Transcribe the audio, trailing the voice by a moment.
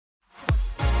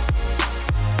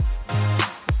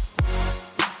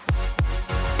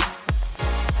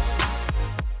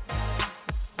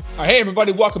All right, hey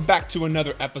everybody, welcome back to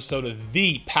another episode of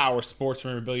the Power Sports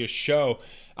Memorabilia Show.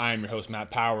 I am your host,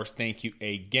 Matt Powers. Thank you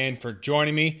again for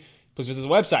joining me. Please visit the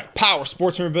website,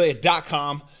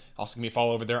 powersportsmemorabilia.com. Also give me a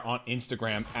follow over there on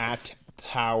Instagram at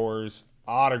Powers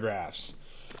Autographs.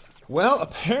 Well,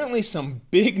 apparently some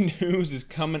big news is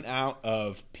coming out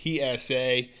of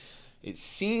PSA. It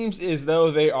seems as though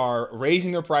they are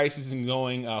raising their prices and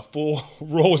going full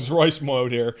Rolls-Royce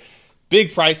mode here.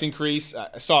 Big price increase.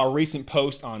 I saw a recent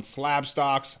post on Slab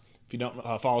Stocks. If you don't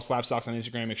follow Slab Stocks on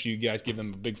Instagram, make sure you guys give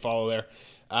them a big follow there.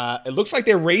 It looks like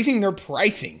they're raising their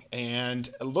pricing. And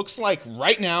it looks like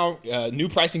right now, new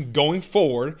pricing going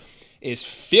forward is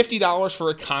 $50 for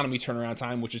economy turnaround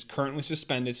time, which is currently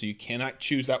suspended, so you cannot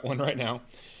choose that one right now.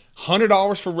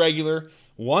 $100 for regular,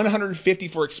 $150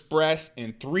 for express,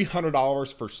 and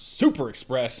 $300 for super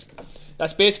express.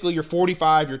 That's basically your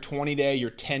 45, your 20-day, your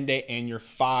 10-day, and your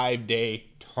 5-day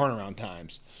turnaround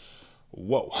times.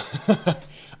 Whoa.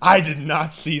 I did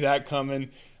not see that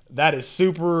coming. That is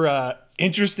super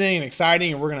interesting and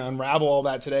exciting, and we're going to unravel all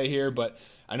that today here. But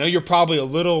I know you're probably a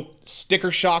little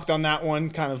sticker shocked on that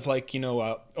one, kind of like,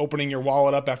 opening your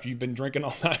wallet up after you've been drinking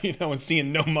all night, and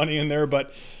seeing no money in there.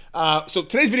 But so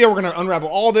today's video, we're going to unravel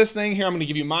all this thing here. I'm going to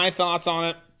give you my thoughts on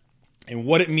it and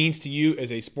what it means to you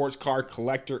as a sports car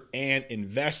collector and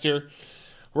investor.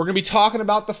 We're going to be talking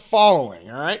about the following,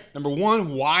 all right? Number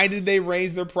one, why did they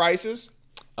raise their prices?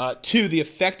 Two, the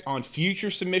effect on future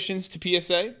submissions to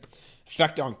PSA,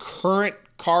 effect on current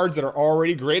cards that are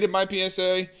already graded by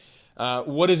PSA.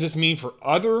 What does this mean for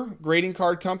other grading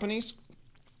card companies?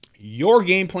 Your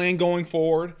game plan going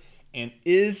forward, and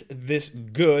is this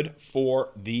good for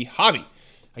the hobby?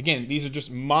 Again, these are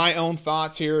just my own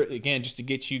thoughts here. Again, just to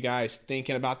get you guys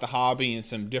thinking about the hobby in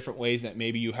some different ways that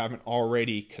maybe you haven't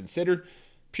already considered.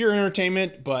 Pure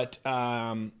entertainment, but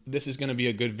this is going to be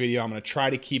a good video. I'm going to try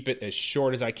to keep it as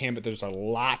short as I can, but there's a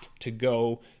lot to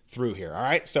go through here. All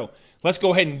right, so let's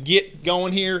go ahead and get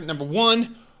going here. Number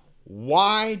one,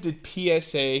 why did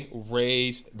PSA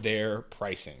raise their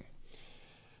pricing?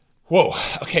 Whoa.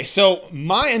 Okay, so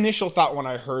my initial thought when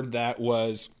I heard that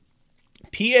was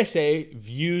PSA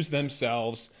views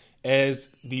themselves as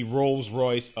the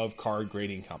Rolls-Royce of card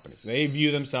grading companies. They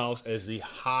view themselves as the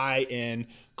high-end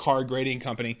card grading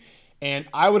company, and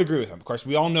I would agree with them. Of course,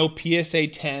 we all know PSA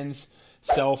 10s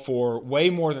sell for way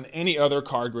more than any other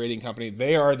card grading company.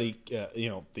 They are the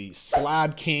the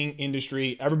slab king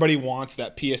industry. Everybody wants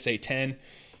that PSA 10,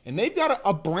 and they've got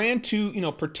a brand to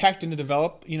protect and to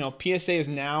develop. PSA is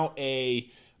now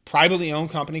a privately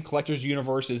owned company. Collectors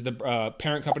Universe is the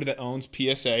parent company that owns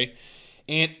PSA.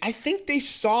 And I think they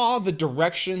saw the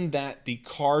direction that the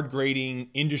card grading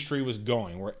industry was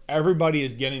going, where everybody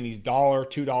is getting these $1,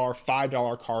 $2,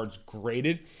 $5 cards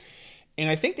graded. And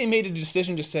I think they made a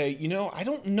decision to say, I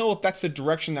don't know if that's the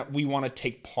direction that we want to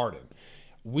take part in.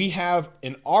 We have,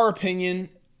 in our opinion,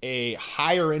 a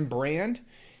higher end brand.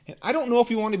 And I don't know if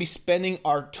we want to be spending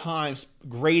our time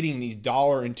grading these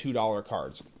 $1 and $2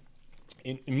 cards.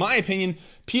 In my opinion,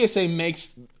 PSA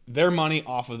makes their money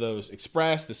off of those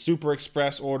express, the super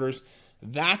express orders.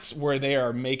 That's where they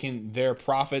are making their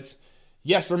profits.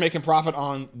 Yes, they're making profit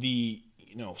on the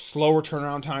slower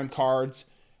turnaround time cards,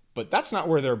 but that's not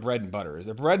where their bread and butter is.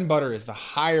 Their bread and butter is the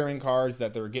higher end cards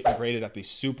that they're getting graded at the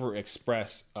super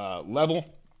express level.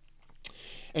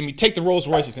 And we take the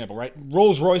Rolls-Royce example, right?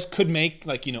 Rolls-Royce could make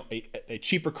a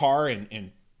cheaper car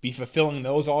and be fulfilling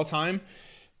those all the time.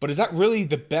 But is that really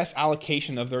the best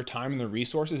allocation of their time and their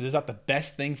resources? Is that the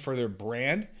best thing for their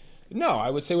brand? No, I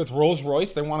would say with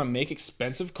Rolls-Royce, they want to make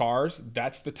expensive cars.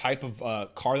 That's the type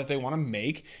of car that they want to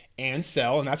make and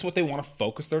sell, and that's what they want to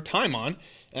focus their time on.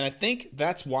 And I think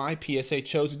that's why PSA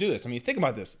chose to do this. I mean, think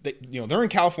about this. They're in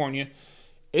California.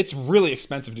 It's really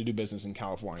expensive to do business in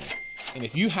California. And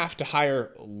if you have to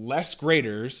hire less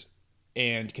graders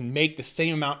and can make the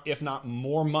same amount, if not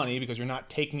more money, because you're not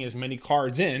taking as many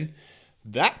cards in,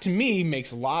 that to me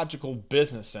makes logical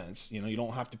business sense. You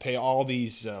don't have to pay all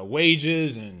these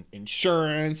wages and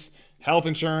insurance, health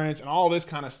insurance, and all this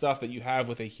kind of stuff that you have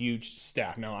with a huge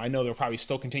staff. Now, I know they're probably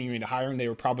still continuing to hire, and they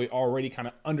were probably already kind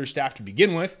of understaffed to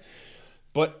begin with,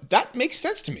 but that makes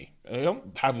sense to me.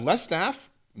 Have less staff,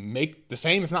 make the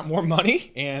same, if not more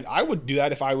money, and I would do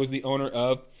that if I was the owner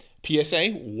of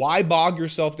PSA. Why bog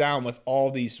yourself down with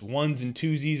all these ones and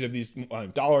twosies of these $1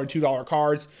 and $2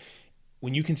 cards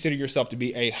when you consider yourself to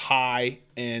be a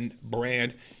high-end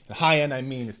brand? And high-end, I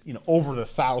mean, is over the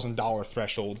 $1,000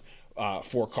 threshold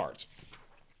for cards.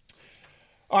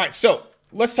 All right, so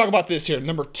let's talk about this here.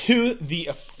 Number two, the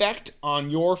effect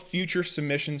on your future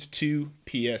submissions to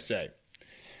PSA.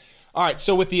 All right,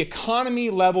 so with the economy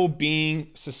level being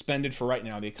suspended for right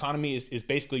now, the economy is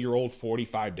basically your old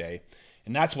 45-day,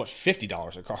 and that's what,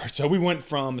 $50 a card. So we went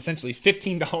from essentially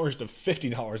 $15 to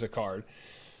 $50 a card.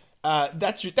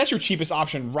 That's your cheapest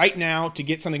option right now to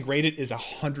get something graded is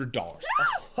 $100.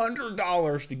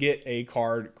 $100 to get a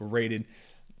card graded.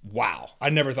 Wow, I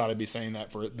never thought I'd be saying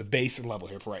that for the base level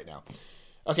here for right now.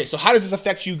 Okay, so how does this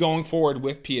affect you going forward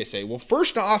with PSA? Well,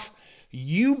 first off,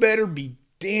 you better be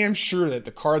damn sure that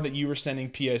the card that you were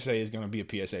sending PSA is going to be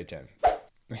a PSA 10.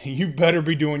 You better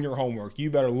be doing your homework.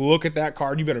 You better look at that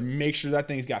card. You better make sure that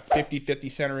thing's got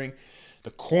 50-50 centering.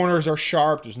 The corners are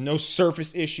sharp. There's no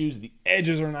surface issues. The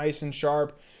edges are nice and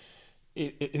sharp.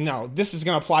 Now, this is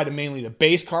going to apply to mainly the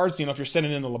base cards. If you're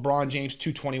sending in the LeBron James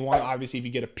 221, obviously if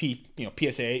you get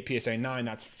a PSA 8, PSA 9,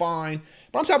 that's fine.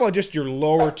 But I'm talking about just your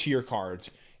lower tier cards.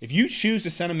 If you choose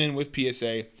to send them in with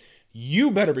PSA,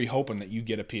 you better be hoping that you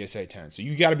get a PSA 10. So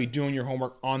you got to be doing your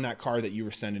homework on that card that you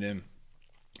were sending in.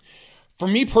 For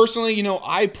me personally,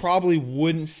 I probably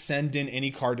wouldn't send in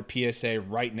any card to PSA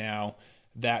right now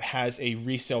that has a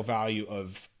resale value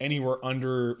of anywhere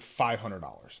under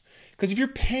 $500. Because if you're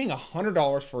paying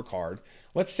 $100 for a card,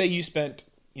 let's say you spent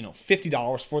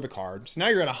 $50 for the card, so now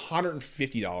you're at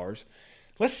 $150.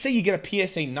 Let's say you get a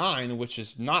PSA 9, which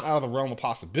is not out of the realm of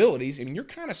possibilities. You're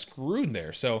kind of screwed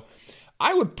there. So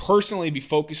I would personally be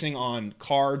focusing on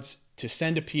cards to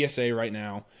send to PSA right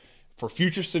now for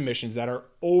future submissions that are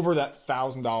over that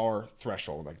 $1,000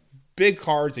 threshold. Like big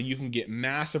cards that you can get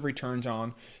massive returns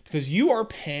on because you are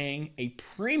paying a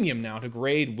premium now to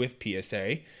grade with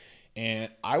PSA. And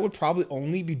I would probably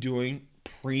only be doing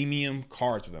premium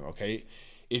cards with them, okay?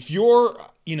 If your,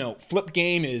 flip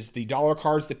game is the dollar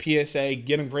cards to PSA,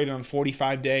 get them graded on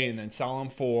 45-day and then sell them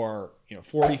for,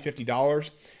 $40, $50,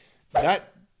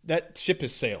 that ship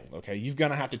has sailed, okay? You're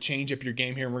going to have to change up your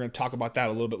game here, and we're going to talk about that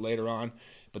a little bit later on.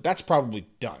 But that's probably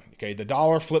done, okay? The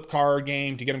dollar flip card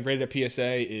game to get them graded at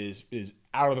PSA is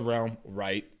out of the realm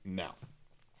right now.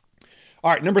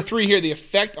 All right, number 3 here, the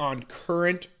effect on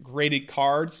current graded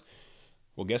cards.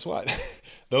 Well, guess what?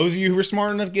 Those of you who are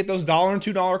smart enough to get those $1 and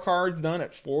 $2 cards done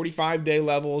at 45-day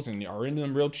levels and are into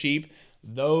them real cheap,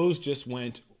 those just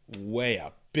went way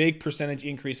up. Big percentage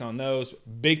increase on those.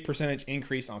 Big percentage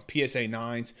increase on PSA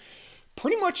 9s.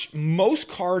 Pretty much most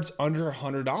cards under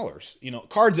 $100.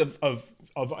 Cards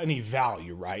of any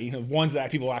value, right? Ones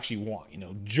that people actually want.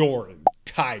 Jordan,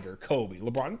 Tiger, Kobe,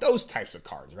 LeBron, those types of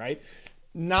cards, right?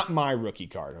 Not my rookie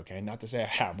card, okay? Not to say I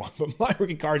have one, but my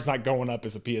rookie card's not going up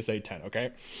as a PSA 10,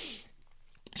 okay?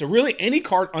 So really, any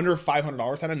card under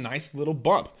 $500 had a nice little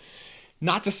bump.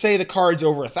 Not to say the cards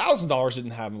over $1,000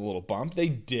 didn't have a little bump. They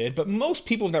did, but most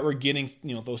people that were getting,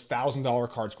 those $1,000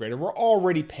 cards graded were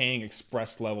already paying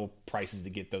express level prices to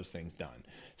get those things done.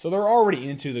 So they're already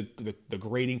into the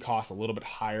grading cost a little bit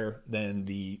higher than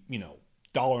the,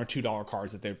 $1 and $2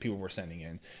 cards that people were sending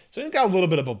in. So it's got a little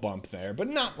bit of a bump there, but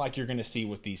not like you're going to see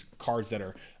with these cards that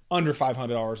are under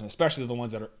 $500 and especially the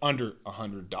ones that are under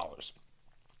 $100.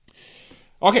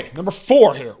 Okay, number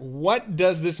 4 here. What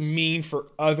does this mean for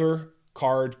other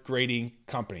card grading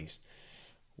companies?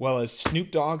 Well, as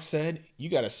Snoop Dogg said, you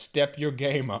got to step your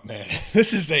game up, man.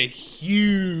 This is a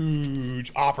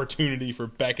huge opportunity for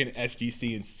Beckett,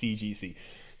 SGC, and CGC.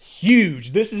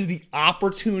 Huge. This is the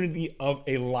opportunity of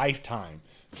a lifetime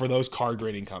for those card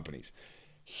grading companies.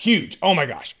 Huge. Oh my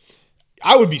gosh.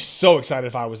 I would be so excited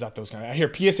if I was at those companies. I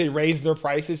hear PSA raised their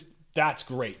prices. That's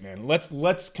great, man.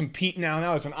 Let's compete now.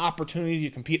 Now there's an opportunity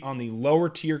to compete on the lower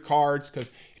tier cards,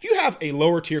 because if you have a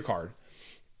lower tier card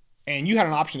and you had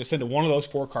an option to send to one of those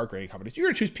 4 card grading companies, you're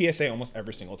going to choose PSA almost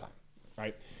every single time,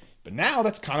 right? But now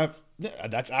that's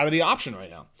out of the option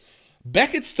right now.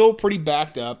 Beckett's still pretty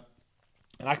backed up.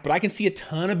 But I can see a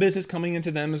ton of business coming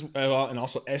into them as well, and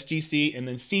also SGC and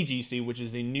then CGC, which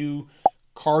is the new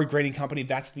card grading company.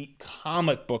 That's the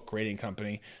comic book grading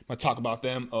company. I'm going to talk about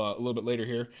them a little bit later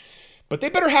here. But they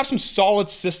better have some solid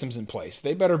systems in place.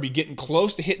 They better be getting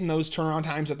close to hitting those turnaround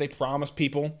times that they promise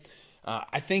people.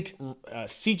 I think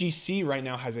CGC right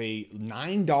now has a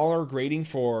 $9 grading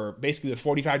for basically the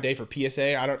 45-day for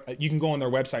PSA. You can go on their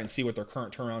website and see what their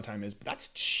current turnaround time is, but that's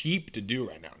cheap to do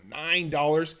right now.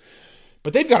 $9.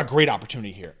 But they've got a great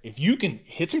opportunity here. If you can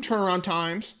hit some turnaround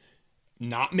times,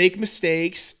 not make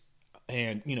mistakes,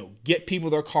 and get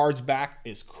people their cards back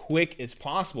as quick as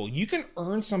possible, you can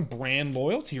earn some brand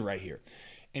loyalty right here.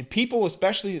 And people,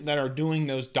 especially that are doing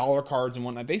those dollar cards and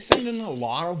whatnot, they send in a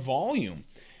lot of volume.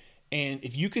 And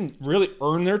if you can really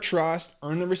earn their trust,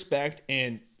 earn their respect,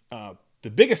 and the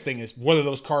biggest thing is whether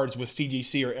those cards with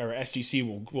CGC or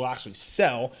SGC will actually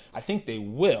sell. I think they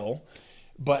will.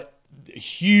 But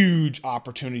huge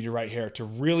opportunity right here to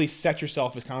really set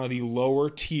yourself as kind of the lower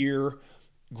tier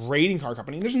grading card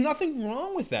company. And there's nothing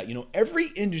wrong with that. Every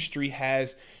industry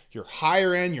has your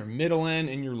higher end, your middle end,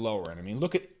 and your lower end. I mean,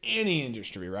 look at any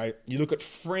industry, right? You look at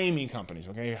framing companies,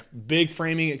 okay? Big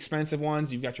framing, expensive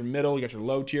ones. You've got your middle, you got your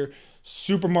low tier.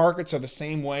 Supermarkets are the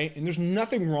same way. And there's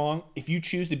nothing wrong if you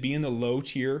choose to be in the low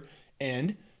tier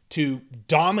end to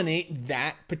dominate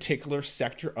that particular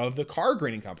sector of the card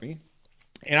grading company.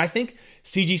 And I think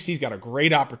CGC's got a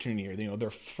great opportunity here. They're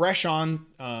fresh on.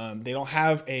 They don't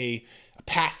have a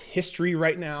past history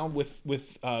right now with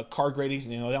card gradings.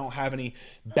 They don't have any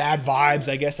bad vibes,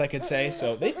 I guess I could say.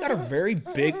 So they've got a very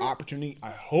big opportunity.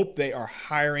 I hope they are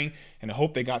hiring, and I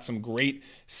hope they got some great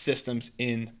systems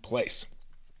in place.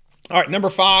 All right, number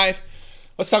 5.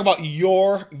 Let's talk about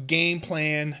your game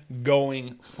plan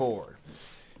going forward.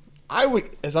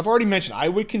 As I've already mentioned, I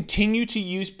would continue to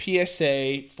use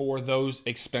PSA for those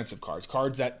expensive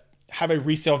cards that have a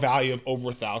resale value of over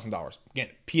 $1,000. Again,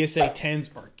 PSA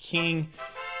 10s are king.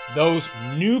 Those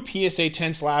new PSA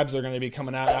 10 slabs that are going to be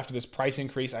coming out after this price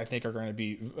increase, I think, are going to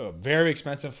be very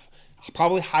expensive,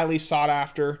 probably highly sought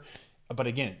after. But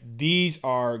again, these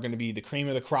are going to be the cream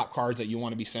of the crop cards that you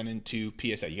want to be sending to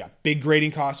PSA. You got big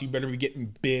grading costs. You better be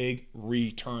getting big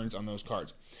returns on those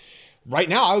cards. Right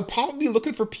now, I would probably be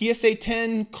looking for PSA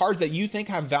 10 cards that you think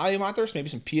have value out there. So maybe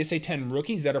some PSA 10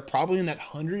 rookies that are probably in that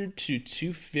 100 to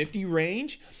 250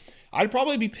 range. I'd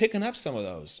probably be picking up some of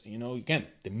those. Again,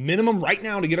 the minimum right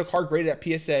now to get a card graded at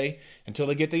PSA until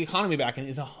they get the economy back in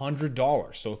is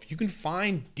 $100. So if you can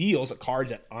find deals at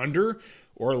cards at under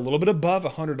or a little bit above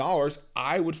 $100,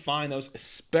 I would find those,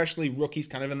 especially rookies,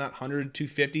 kind of in that 100 to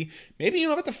 250, maybe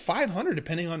up to 500,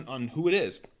 depending on who it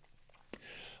is.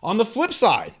 On the flip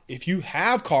side, if you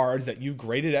have cards that you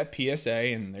graded at PSA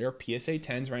and they're PSA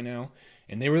 10s right now,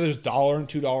 and they were those $1 and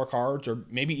 $2 cards, or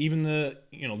maybe even the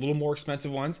little more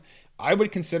expensive ones, I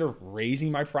would consider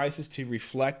raising my prices to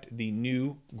reflect the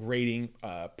new grading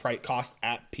price cost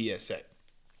at PSA.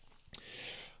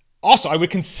 Also, I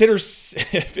would consider,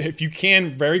 if you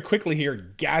can very quickly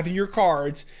here, gather your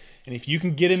cards, and if you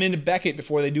can get them into Beckett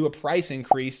before they do a price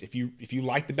increase, if you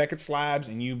like the Beckett slabs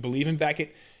and you believe in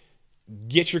Beckett,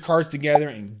 get your cards together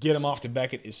and get them off to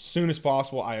Beckett as soon as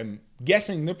possible. I am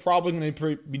guessing they're probably going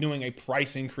to be doing a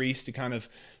price increase to kind of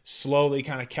slowly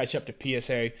kind of catch up to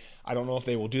PSA. I don't know if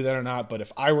they will do that or not, but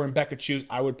if I were in Beckett's shoes,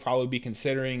 I would probably be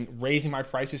considering raising my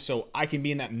prices so I can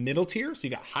be in that middle tier. So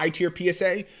you got high tier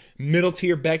PSA, middle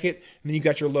tier Beckett, and then you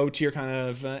got your low tier kind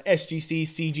of SGC,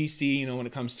 CGC, when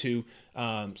it comes to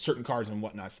certain cards and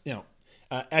whatnot.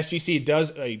 SGC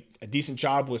does a decent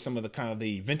job with some of the kind of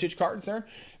the vintage cards there,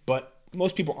 but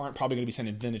most people aren't probably going to be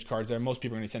sending vintage cards there. Most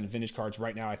people are going to be sending vintage cards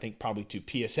right now, I think, probably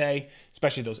to PSA,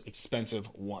 especially those expensive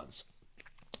ones.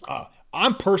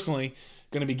 I'm personally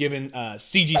going to be giving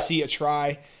CGC a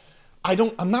try.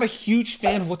 I'm not a huge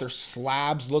fan of what their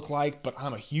slabs look like, but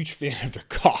I'm a huge fan of their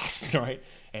costs, right?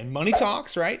 And money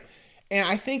talks, right? And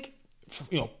I think,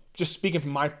 just speaking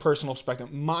from my personal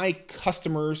perspective, my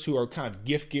customers who are kind of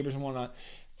gift givers and whatnot,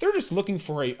 they're just looking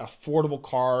for a affordable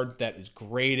card that is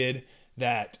graded,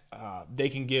 that they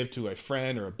can give to a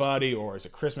friend or a buddy or as a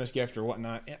Christmas gift or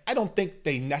whatnot. And I don't think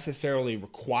they necessarily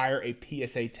require a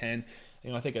PSA 10.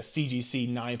 I think a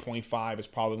CGC 9.5 is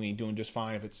probably doing just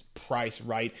fine if it's priced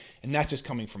right. And that's just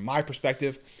coming from my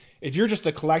perspective. If you're just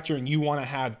a collector and you want to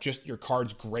have just your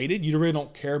cards graded, you really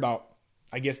don't care about,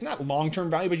 I guess, not long-term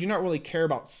value, but you don't really care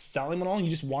about selling them at all, and you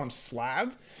just want them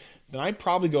slab, then I'd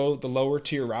probably go the lower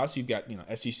tier routes. You've got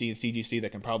SGC and CGC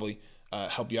that can probably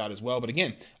help you out as well. But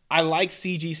again, I like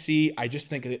CGC. I just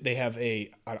think that they have a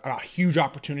huge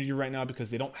opportunity right now because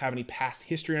they don't have any past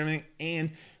history or anything,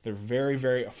 and they're very,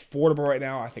 very affordable right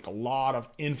now. I think a lot of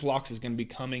influx is going to be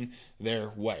coming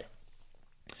their way.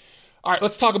 All right,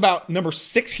 let's talk about number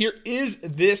 6 here. Is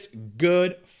this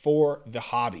good for the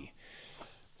hobby?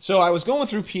 So I was going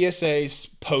through PSA's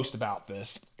post about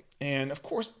this, and of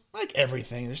course, like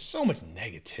everything, there's so much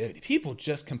negativity. People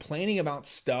just complaining about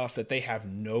stuff that they have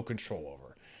no control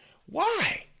over.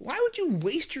 Why? Why would you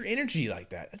waste your energy like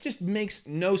that? It just makes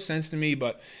no sense to me,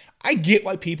 but I get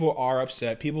why people are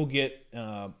upset. People get,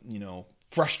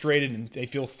 frustrated and they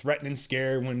feel threatened and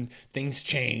scared when things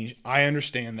change. I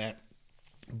understand that,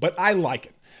 but I like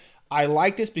it. I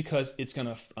like this because it's going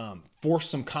to force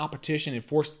some competition and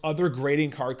force other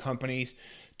grading card companies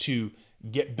to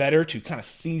get better, to kind of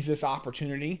seize this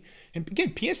opportunity. And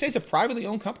again, PSA is a privately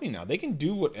owned company now. They can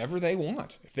do whatever they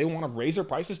want. If they want to raise their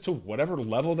prices to whatever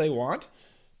level they want,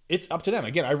 it's up to them.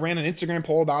 Again, I ran an Instagram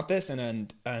poll about this,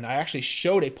 and I actually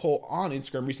showed a poll on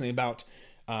Instagram recently about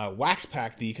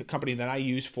WaxPack, the company that I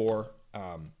use for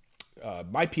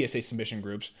my PSA submission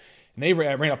groups, and they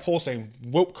ran a poll saying,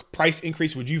 what price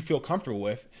increase would you feel comfortable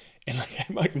with? And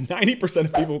like 90%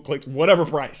 of people clicked whatever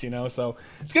price, So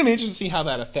it's going to be interesting to see how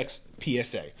that affects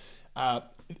PSA.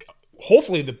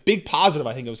 Hopefully, the big positive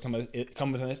I think it was coming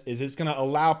from this is it's going to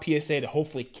allow PSA to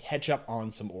hopefully catch up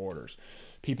on some orders.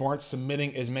 People aren't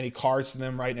submitting as many cards to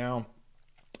them right now.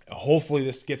 Hopefully,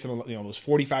 this gets them, those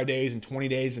 45 days and 20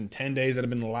 days and 10 days that have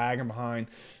been lagging behind,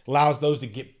 allows those to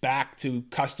get back to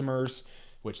customers,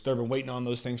 which they've been waiting on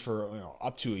those things for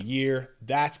up to a year.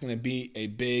 That's going to be a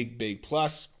big, big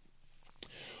plus.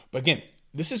 But again,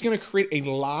 this is going to create a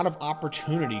lot of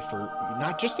opportunity for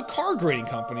not just the card grading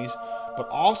companies, but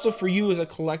also for you as a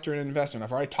collector and investor. And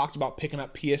I've already talked about picking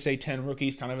up PSA 10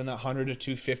 rookies, kind of in that 100 to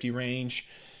 250 range,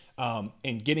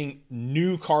 and getting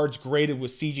new cards graded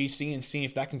with CGC and seeing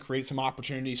if that can create some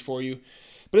opportunities for you.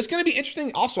 But it's going to be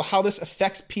interesting also how this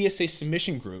affects PSA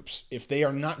submission groups. If they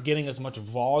are not getting as much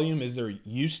volume as they're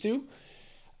used to,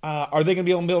 are they going to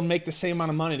be able to make the same amount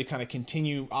of money to kind of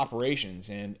continue operations?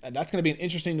 And that's going to be an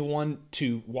interesting one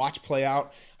to watch play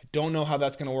out. I don't know how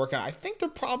that's going to work out. I think they're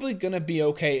probably going to be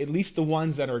okay, at least the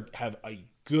ones that have a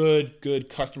good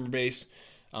customer base.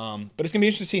 But it's going to be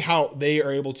interesting to see how they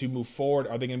are able to move forward.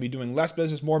 Are they going to be doing less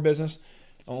business, more business?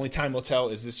 Only time will tell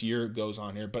as this year goes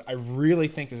on here. But I really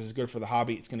think this is good for the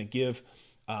hobby. It's going to give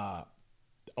a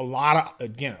lot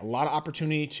of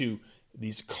opportunity to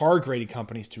these card grading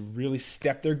companies to really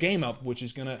step their game up, which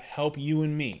is going to help you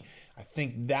and me. I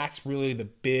think that's really the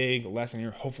big lesson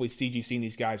here. Hopefully CGC and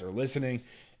these guys are listening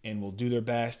and will do their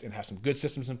best and have some good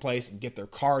systems in place and get their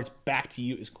cards back to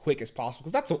you as quick as possible,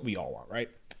 because that's what we all want, right?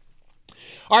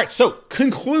 All right, so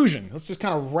conclusion. Let's just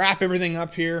kind of wrap everything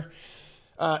up here.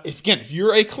 If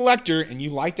you're a collector and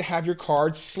you like to have your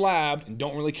cards slabbed and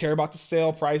don't really care about the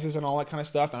sale prices and all that kind of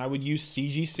stuff, then I would use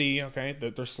CGC, okay?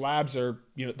 Their slabs are,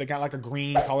 they got like a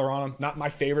green color on them. Not my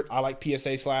favorite. I like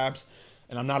PSA slabs,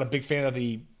 and I'm not a big fan of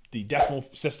the decimal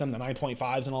system, the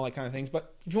 9.5s and all that kind of things.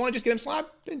 But if you want to just get them slabbed,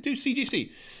 then do CGC.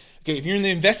 Okay, if you're in the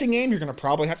investing game, you're going to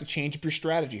probably have to change up your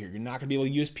strategy here. You're not going to be able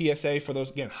to use PSA for those,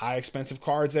 again, high expensive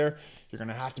cards there. You're going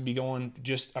to have to be going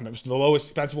the lowest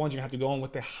expensive ones. You're going to have to go in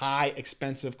with the high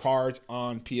expensive cards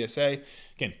on PSA.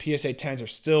 Again, PSA 10s are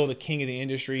still the king of the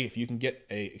industry. If you can get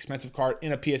a expensive card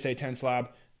in a PSA 10 slab,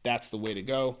 that's the way to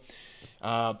go.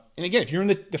 And again, if you're in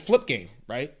the flip game,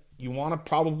 right, you want to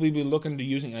probably be looking to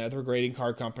using other grading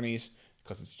card companies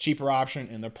because it's a cheaper option,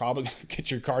 and they're probably going to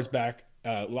get your cards back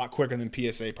a lot quicker than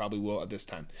PSA probably will at this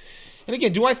time. And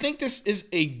again, do I think this is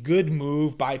a good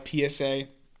move by PSA?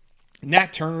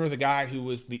 Nat Turner, the guy who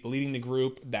was leading the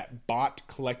group that bought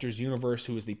Collectors Universe,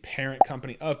 who is the parent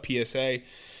company of PSA,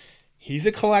 he's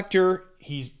a collector.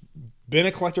 He's been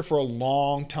a collector for a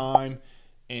long time,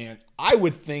 and I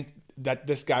would think that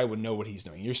this guy would know what he's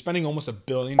doing. You're spending almost $1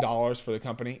 billion for the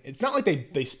company. It's not like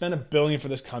they spent $1 billion for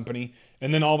this company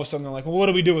and then all of a sudden they're like, well, what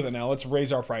do we do with it now? Let's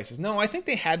raise our prices. No, I think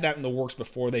they had that in the works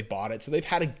before they bought it. So they've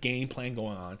had a game plan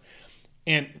going on.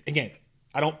 And again,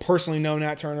 I don't personally know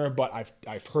Nat Turner, but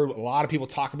I've heard a lot of people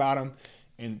talk about him,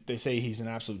 and they say he's an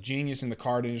absolute genius in the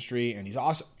card industry, and he's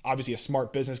also obviously a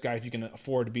smart business guy if you can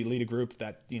afford to lead a group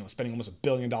that, spending almost $1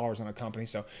 billion on a company.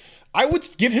 So I would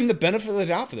give him the benefit of the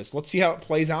doubt for this. Let's see how it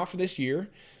plays out for this year.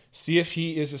 See if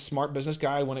he is a smart business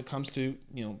guy when it comes to,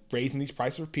 raising these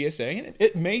prices for PSA. And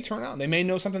it may turn out. They may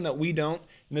know something that we don't,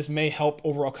 and this may help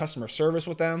overall customer service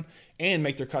with them and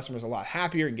make their customers a lot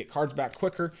happier and get cards back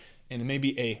quicker. And it may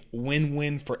be a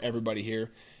win-win for everybody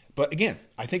here. But again,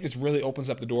 I think this really opens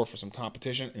up the door for some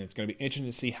competition, and it's going to be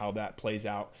interesting to see how that plays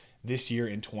out this year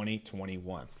in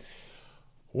 2021.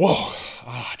 Whoa,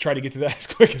 I try to get to that as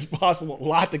quick as possible. A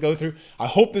lot to go through. I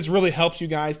hope this really helps you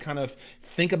guys kind of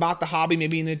think about the hobby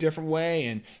maybe in a different way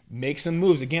and make some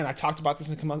moves. Again, I talked about this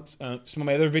in some of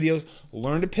my other videos.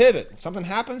 Learn to pivot. If something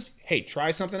happens, hey,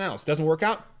 try something else. Doesn't work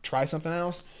out, try something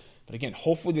else. But again,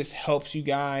 hopefully this helps you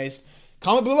guys.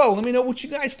 Comment below. Let me know what you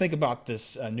guys think about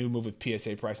this new move with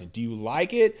PSA pricing. Do you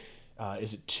like it?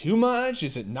 Is it too much?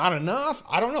 Is it not enough?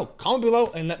 I don't know. Comment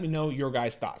below and let me know your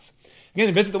guys' thoughts.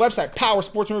 Again, visit the website,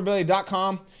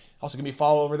 powersportsmemorabilia.com. Also, can be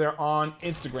followed over there on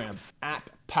Instagram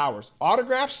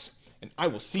 @PowersAutographs. And I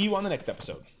will see you on the next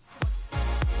episode.